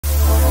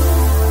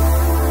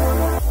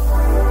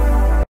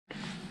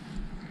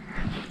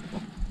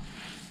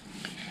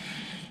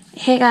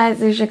Hey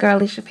guys, it's your girl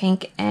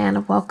AlicPink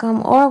and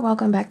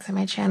welcome back to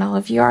my channel.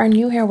 If you are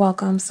new here,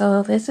 welcome.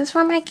 So this is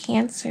for my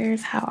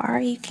Cancers. How are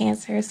you,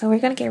 Cancer? So we're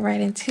going to get right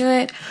into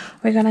it.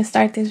 We're going to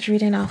start this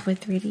reading off with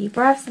 3 deep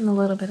breaths and a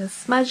little bit of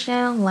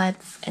smudging.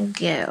 Let's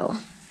go.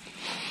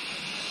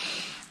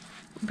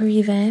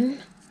 Breathe in.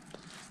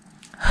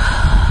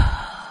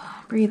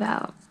 Breathe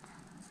out.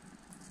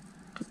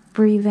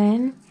 Breathe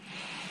in.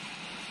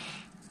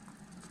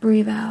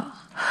 Breathe out.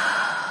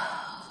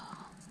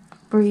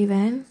 Breathe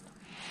in.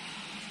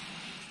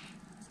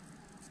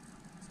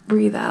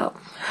 Breathe out.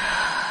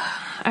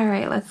 All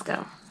right, let's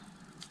go.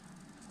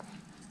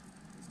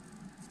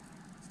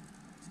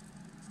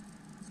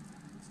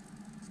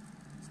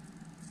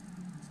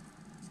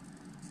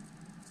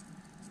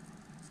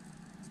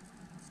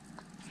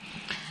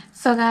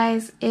 So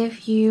guys,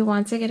 if you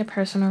want to get a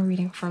personal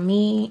reading from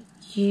me,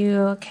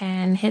 you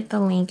can hit the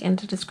link in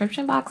the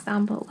description box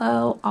down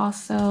below.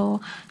 Also,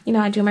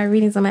 I do my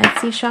readings on my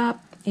Etsy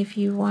shop. If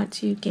you want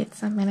to get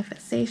some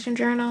manifestation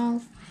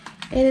journals,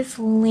 it is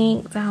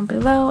linked down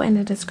below in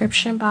the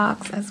description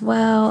box as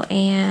well.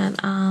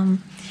 And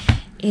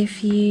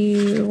if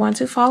you want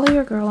to follow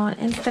your girl on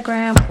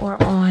Instagram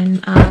or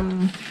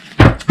on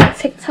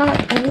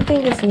TikTok,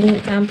 everything is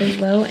linked down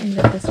below in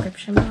the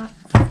description box.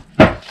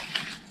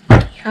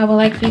 I would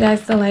like for you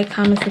guys to like,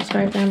 comment,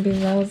 subscribe down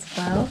below as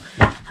well.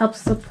 Help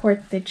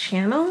support the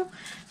channel.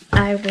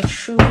 I would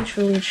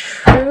truly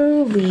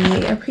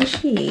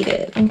appreciate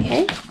it.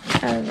 Okay?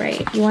 Alright.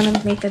 If you want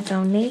to make a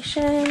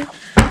donation,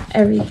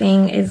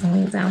 everything is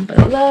linked down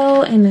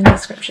below in the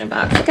description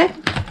box. Okay?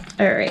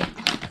 Alright.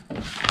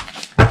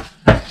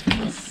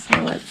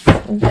 So let's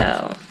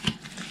go.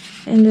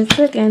 And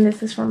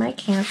this is for my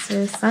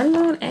Cancer, Sun,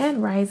 Moon,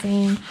 and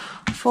Rising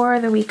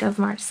for the week of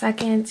March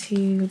 2nd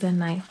to the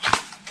 9th.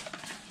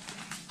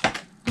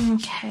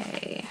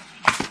 Okay.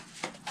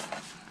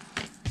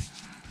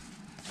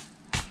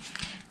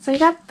 So you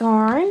got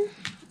Thorn.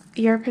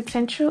 Your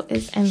potential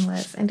is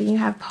endless. And then you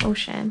have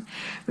Potion.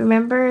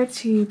 Remember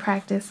to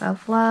practice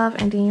self-love.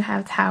 And then you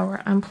have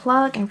Tower.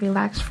 Unplug and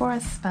relax for a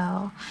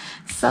spell.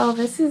 So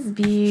this is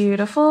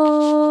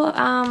beautiful.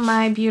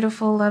 My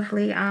beautiful,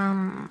 lovely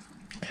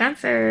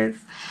Cancers.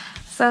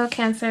 So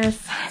Cancers,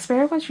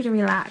 Spirit wants you to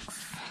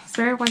relax.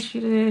 Spirit wants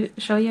you to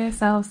show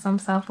yourself some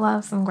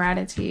self-love, some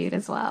gratitude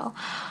as well.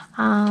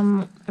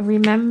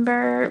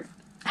 Remember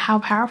how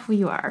powerful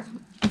you are.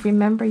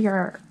 Remember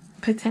your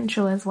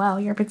potential as well.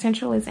 Your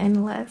potential is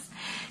endless.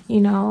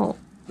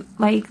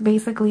 Like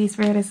basically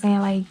Spirit is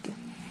saying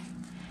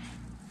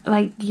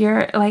like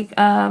you're like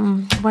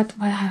what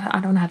I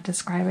don't know how to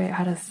describe it,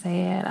 how to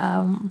say it.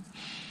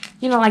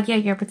 Yeah,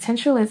 your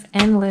potential is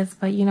endless,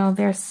 but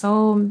there's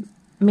so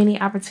many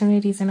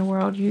opportunities in the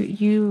world.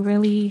 You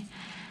really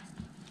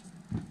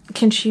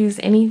can choose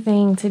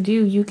anything to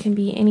do. You can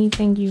be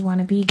anything you want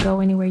to be, go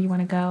anywhere you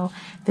want to go.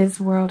 This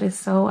world is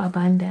so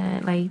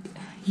abundant. Like,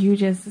 you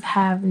just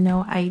have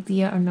no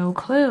idea or no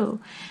clue.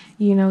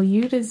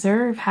 You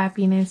deserve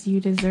happiness. You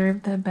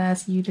deserve the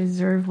best. You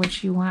deserve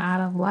what you want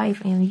out of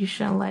life, and you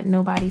shouldn't let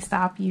nobody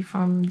stop you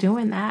from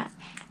doing that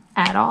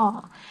at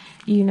all.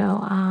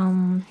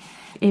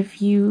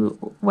 If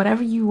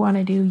whatever you want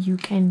to do, you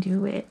can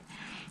do it.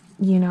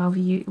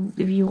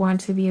 If you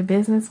want to be a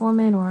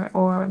businesswoman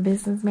or a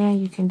businessman,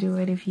 you can do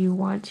it. If you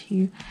want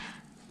to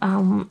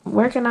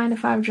work a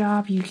 9-to-5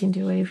 job, you can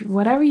do it.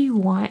 Whatever you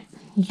want,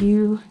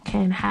 you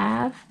can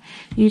have.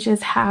 You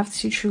just have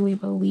to truly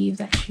believe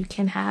that you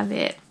can have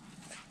it.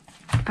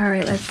 All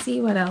right, let's see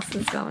what else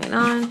is going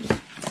on.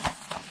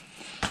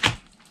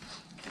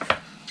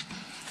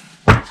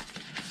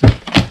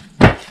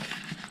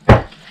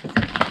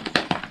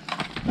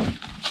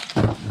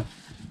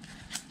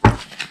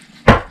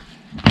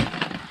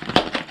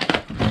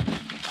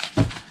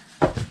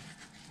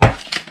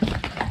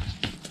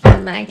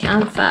 My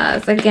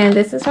Cancers. Again,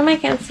 this is for my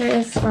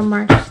Cancers from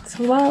March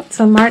 12th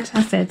to March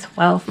 2nd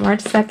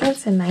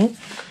to 9th.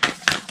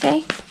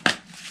 Okay.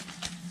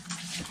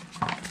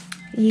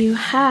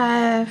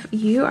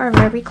 You are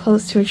very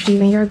close to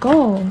achieving your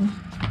goal.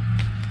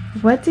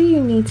 What do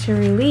you need to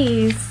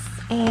release?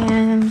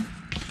 And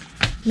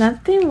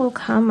nothing will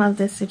come of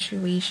this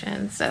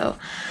situation. So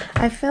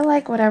I feel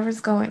like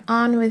whatever's going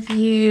on with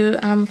you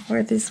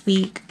for this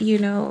week,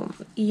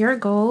 your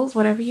goals,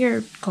 whatever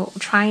you're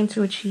trying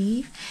to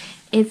achieve,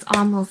 it's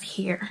almost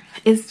here.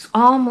 It's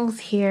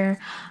almost here.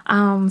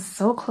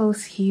 So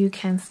close you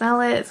can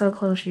smell it, so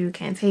close you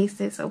can taste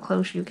it, so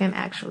close you can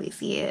actually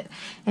see it.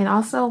 And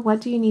also,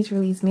 what do you need to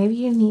release? Maybe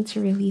you need to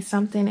release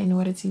something in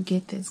order to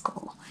get this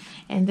goal.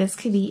 And this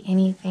could be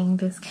anything.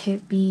 This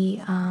could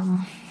be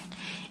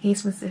a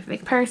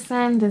specific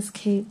person. This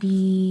could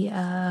be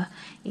a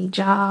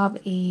job,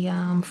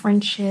 a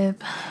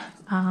friendship,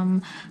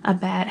 a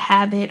bad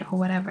habit, or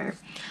whatever.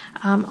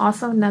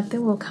 Also,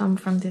 nothing will come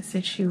from this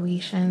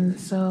situation.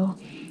 So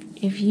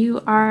if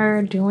you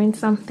are doing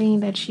something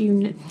that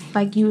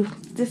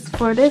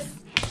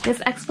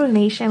this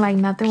explanation, like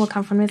nothing will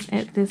come from this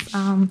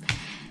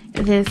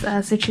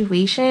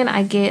situation,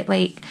 I get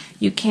like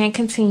you can't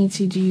continue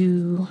to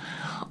do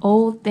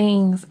old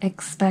things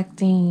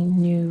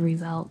expecting new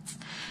results.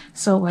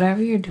 So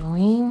whatever you're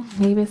doing,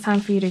 maybe it's time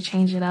for you to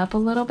change it up a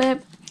little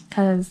bit,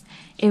 because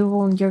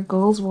your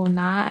goals will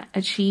not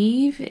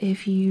achieve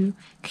if you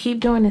keep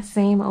doing the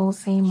same old,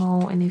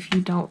 and if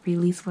you don't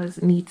release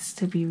what needs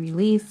to be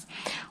released.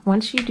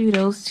 Once you do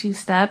those 2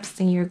 steps,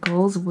 then your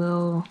goals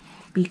will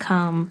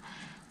become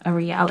a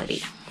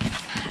reality.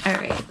 All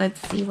right, let's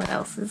see what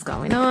else is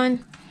going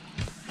on.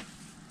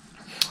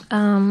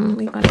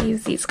 We're going to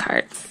use these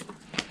cards.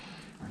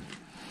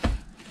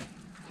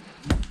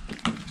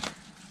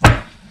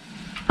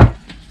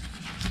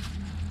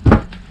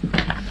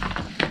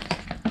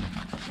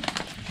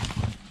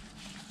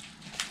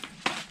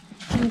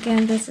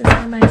 Again, this is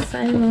for my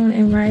sun, moon,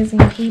 and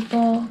rising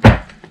people.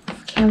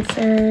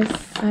 Cancer,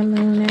 sun,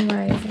 moon, and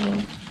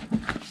rising.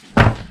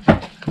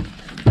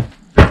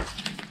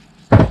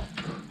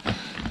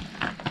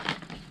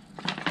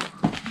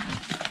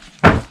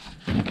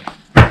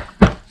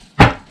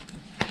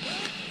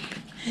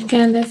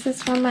 Again, this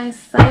is for my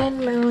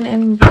sun, moon,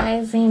 and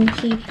rising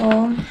people.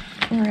 All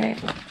right.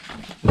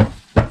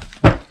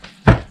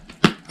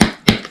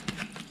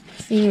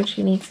 See what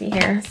you need to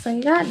hear. So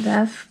you got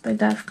death, the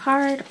death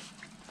card,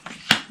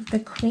 the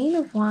Queen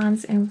of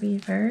Wands in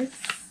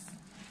reverse,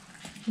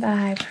 the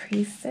High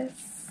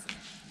Priestess.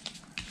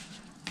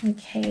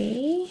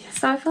 Okay,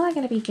 so I feel like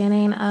in the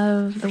beginning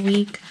of the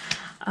week,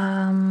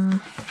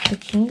 the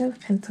King of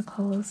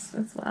Pentacles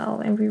as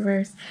well in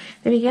reverse.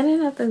 The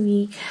beginning of the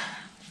week,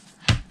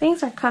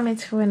 things are coming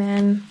to an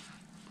end.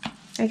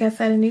 Like I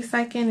said, a new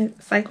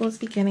cycle is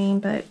beginning,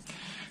 but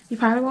you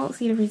probably won't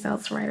see the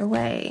results right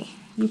away.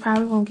 You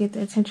probably won't get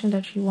the attention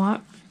that you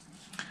want.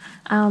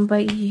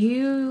 But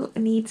you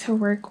need to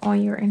work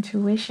on your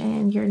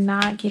intuition. You're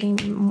not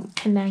getting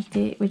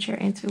connected with your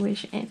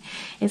intuition.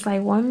 It's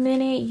like one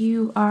minute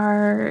you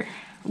are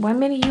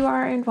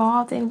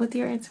involved in with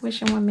your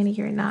intuition, one minute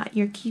you're not.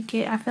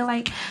 I feel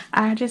like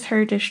I just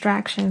heard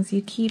distractions.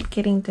 You keep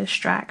getting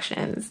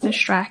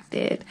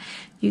distracted.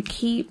 You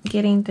keep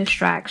getting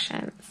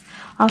distractions.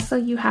 Also,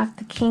 you have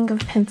the King of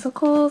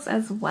Pentacles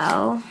as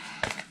well.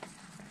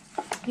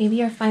 Maybe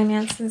your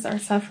finances are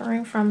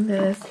suffering from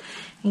this.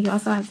 And you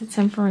also have the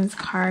Temperance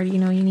card. You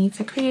know, you need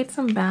to create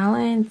some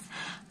balance,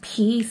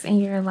 peace in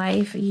your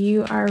life.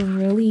 You're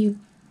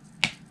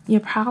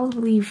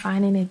probably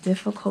finding it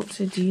difficult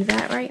to do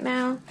that right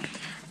now.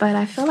 But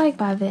I feel like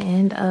by the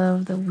end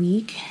of the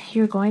week,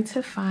 you're going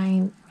to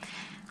find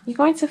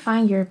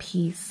your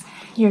peace.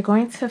 You're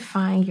going to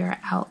find your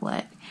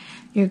outlet.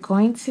 You're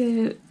going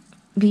to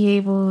be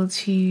able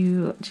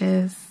to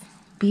just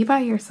be by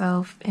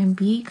yourself and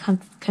be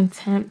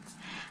content,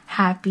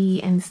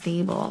 happy, and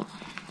stable.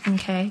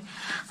 Okay,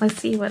 let's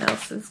see what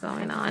else is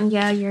going on.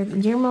 Yeah,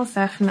 you're most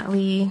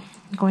definitely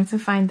going to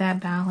find that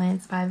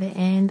balance by the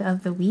end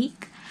of the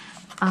week.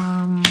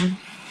 And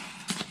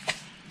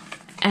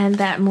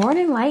that more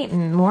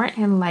enlightened,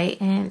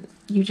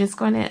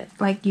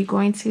 you're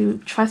going to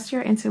trust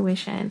your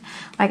intuition.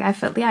 Like, I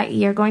feel like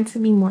you're going to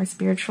be more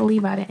spiritually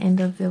by the end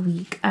of the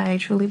week. I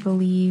truly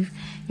believe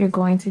you're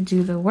going to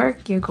do the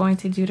work. You're going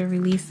to do the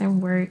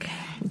releasing work.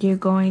 You're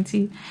going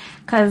to,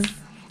 because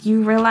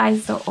you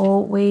realize the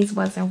old ways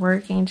wasn't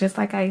working. Just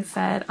like I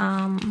said,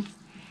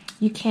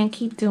 you can't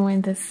keep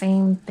doing the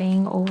same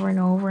thing over and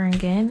over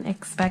again,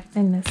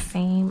 expecting the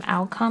same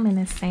outcome and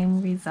the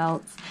same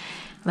results.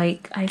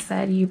 Like I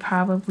said, you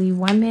probably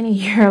one minute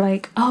you're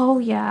like, oh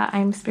yeah,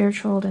 I'm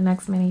spiritual. The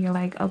next minute you're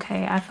like,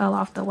 okay, I fell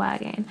off the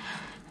wagon.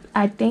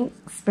 I think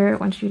Spirit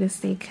wants you to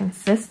stay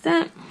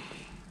consistent.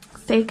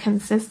 Stay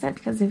consistent,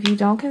 because if you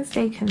don't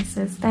stay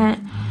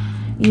consistent,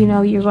 you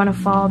know, you're going to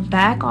fall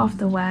back off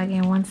the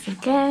wagon once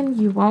again.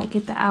 You won't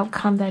get the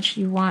outcome that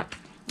you want.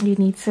 You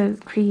need to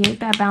create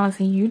that balance,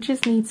 and you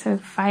just need to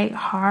fight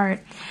hard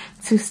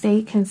to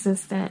stay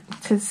consistent,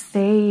 to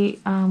stay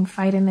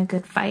fighting a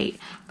good fight.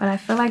 But I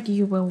feel like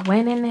you will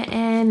win in the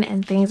end,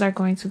 and things are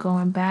going to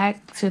go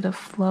back to the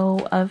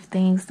flow of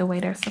things the way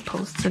they're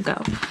supposed to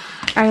go.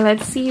 All right,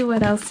 let's see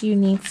what else you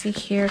need to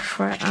hear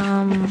for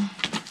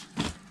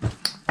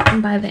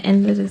by the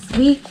end of this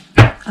week,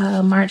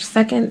 March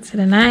 2nd to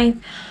the 9th,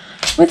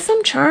 with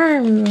some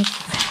charms.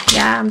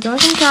 Yeah, I'm doing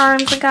some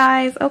charms,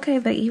 guys. Okay,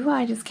 the evil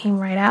eye just came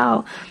right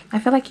out. I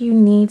feel like you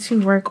need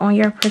to work on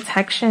your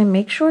protection.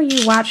 Make sure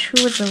you watch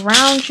who is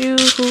around you,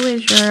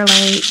 who's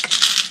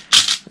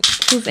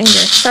in your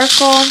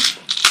circle.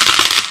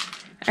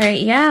 All right,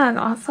 yeah, and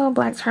also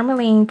black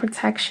tourmaline,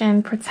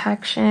 protection,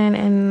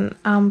 and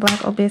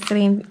black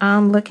obesity.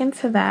 Look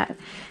into that.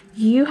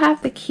 You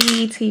have the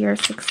key to your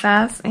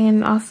success,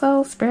 and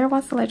also Spirit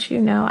wants to let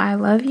you know I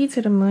love you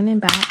to the moon and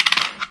back.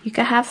 You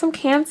could have some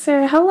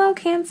Cancer. Hello,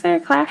 Cancer.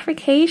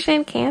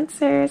 Clarification,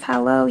 Cancers.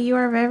 Hello, you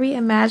are very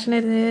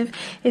imaginative.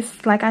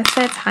 It's, like I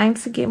said, time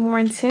to get more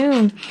in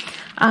tune.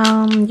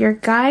 Your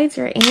guides,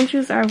 your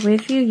angels are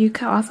with you. You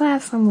could also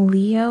have some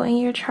Leo in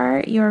your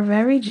chart. You're a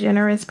very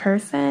generous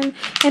person,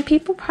 and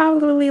people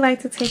probably like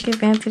to take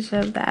advantage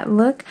of that.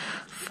 Look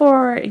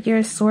for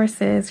your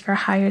sources, your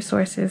higher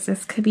sources.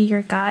 This could be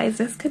your guides.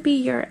 This could be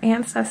your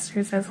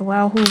ancestors as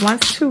well, who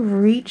wants to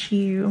reach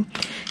you.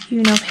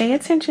 You know, pay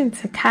attention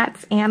to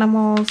cats,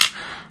 animals.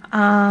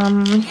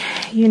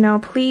 You know,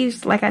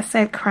 please, like I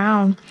said,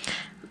 crown.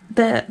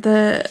 What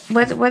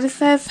it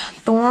says,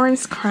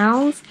 thorns,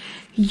 crowns.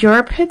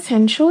 Your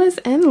potential is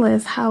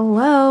endless.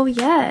 Hello,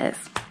 yes.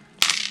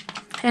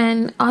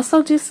 And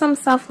also do some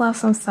self-love,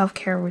 some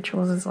self-care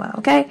rituals as well,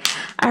 okay?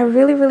 I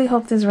really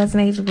hope this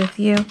resonates with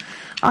you.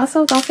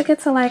 Also, don't forget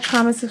to like,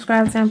 comment,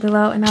 subscribe down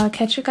below, and I'll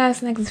catch you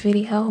guys next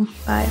video.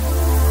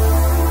 Bye.